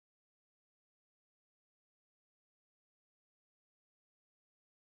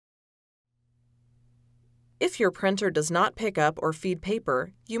If your printer does not pick up or feed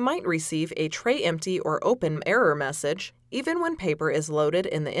paper, you might receive a tray empty or open error message even when paper is loaded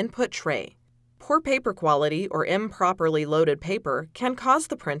in the input tray. Poor paper quality or improperly loaded paper can cause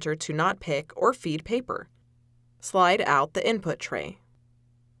the printer to not pick or feed paper. Slide out the input tray.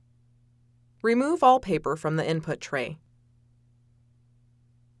 Remove all paper from the input tray.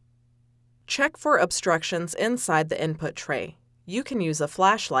 Check for obstructions inside the input tray. You can use a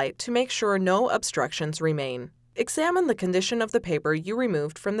flashlight to make sure no obstructions remain. Examine the condition of the paper you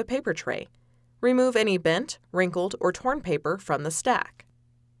removed from the paper tray. Remove any bent, wrinkled, or torn paper from the stack.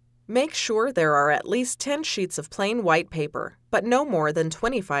 Make sure there are at least 10 sheets of plain white paper, but no more than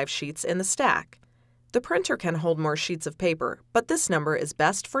 25 sheets in the stack. The printer can hold more sheets of paper, but this number is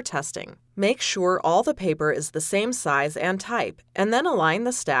best for testing. Make sure all the paper is the same size and type, and then align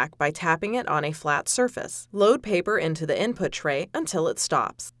the stack by tapping it on a flat surface. Load paper into the input tray until it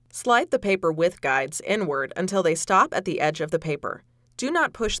stops. Slide the paper width guides inward until they stop at the edge of the paper. Do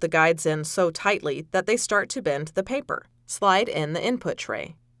not push the guides in so tightly that they start to bend the paper. Slide in the input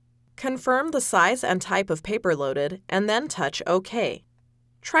tray. Confirm the size and type of paper loaded, and then touch OK.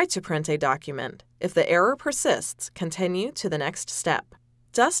 Try to print a document. If the error persists, continue to the next step.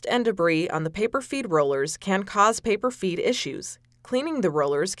 Dust and debris on the paper feed rollers can cause paper feed issues. Cleaning the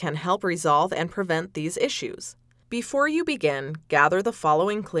rollers can help resolve and prevent these issues. Before you begin, gather the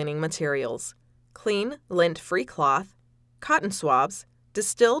following cleaning materials: clean, lint-free cloth, cotton swabs,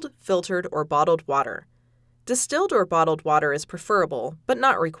 distilled, filtered, or bottled water. Distilled or bottled water is preferable, but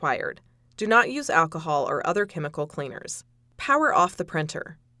not required. Do not use alcohol or other chemical cleaners. Power off the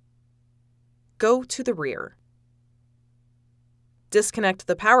printer. Go to the rear. Disconnect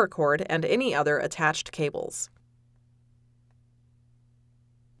the power cord and any other attached cables.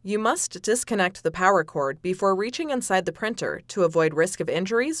 You must disconnect the power cord before reaching inside the printer to avoid risk of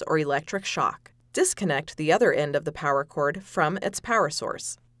injuries or electric shock. Disconnect the other end of the power cord from its power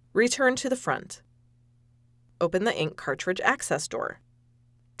source. Return to the front. Open the ink cartridge access door.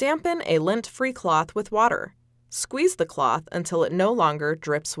 Dampen a lint-free cloth with water. Squeeze the cloth until it no longer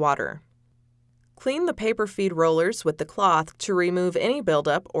drips water. Clean the paper feed rollers with the cloth to remove any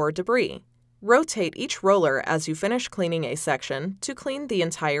buildup or debris. Rotate each roller as you finish cleaning a section to clean the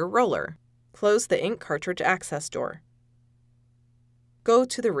entire roller. Close the ink cartridge access door. Go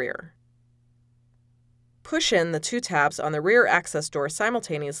to the rear. Push in the two tabs on the rear access door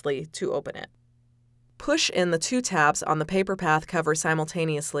simultaneously to open it. Push in the two tabs on the paper path cover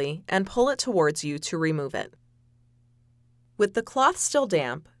simultaneously and pull it towards you to remove it. With the cloth still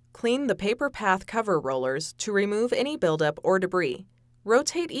damp, clean the paper path cover rollers to remove any buildup or debris.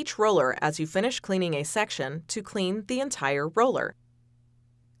 Rotate each roller as you finish cleaning a section to clean the entire roller.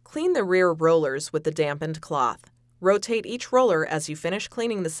 Clean the rear rollers with the dampened cloth. Rotate each roller as you finish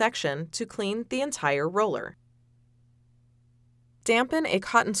cleaning the section to clean the entire roller. Dampen a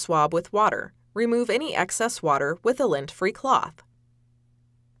cotton swab with water. Remove any excess water with a lint-free cloth.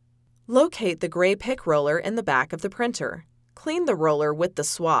 Locate the gray pick roller in the back of the printer. Clean the roller with the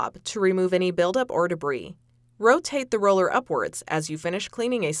swab to remove any buildup or debris. Rotate the roller upwards as you finish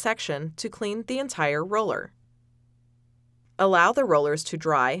cleaning a section to clean the entire roller. Allow the rollers to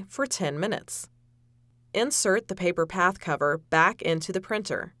dry for 10 minutes. Insert the paper path cover back into the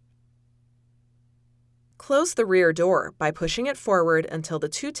printer. Close the rear door by pushing it forward until the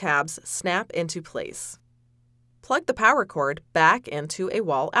two tabs snap into place. Plug the power cord back into a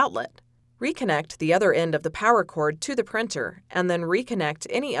wall outlet. Reconnect the other end of the power cord to the printer and then reconnect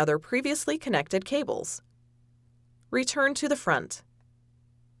any other previously connected cables. Return to the front.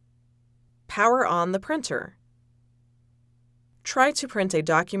 Power on the printer. Try to print a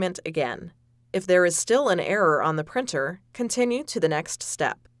document again. If there is still an error on the printer, continue to the next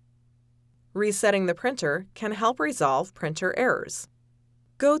step. Resetting the printer can help resolve printer errors.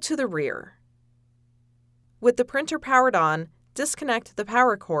 Go to the rear. With the printer powered on, disconnect the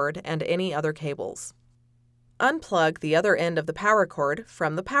power cord and any other cables. Unplug the other end of the power cord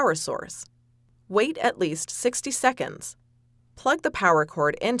from the power source. Wait at least 60 seconds. Plug the power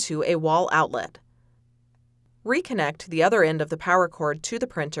cord into a wall outlet. Reconnect the other end of the power cord to the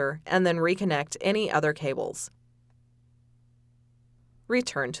printer and then reconnect any other cables.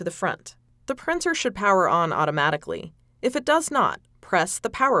 Return to the front. The printer should power on automatically. If it does not, press the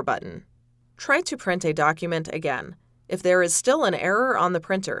power button. Try to print a document again. If there is still an error on the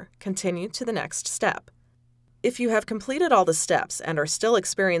printer, continue to the next step. If you have completed all the steps and are still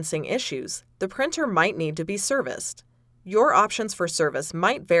experiencing issues, the printer might need to be serviced. Your options for service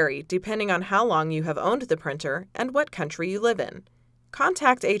might vary depending on how long you have owned the printer and what country you live in.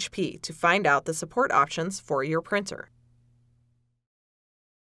 Contact HP to find out the support options for your printer.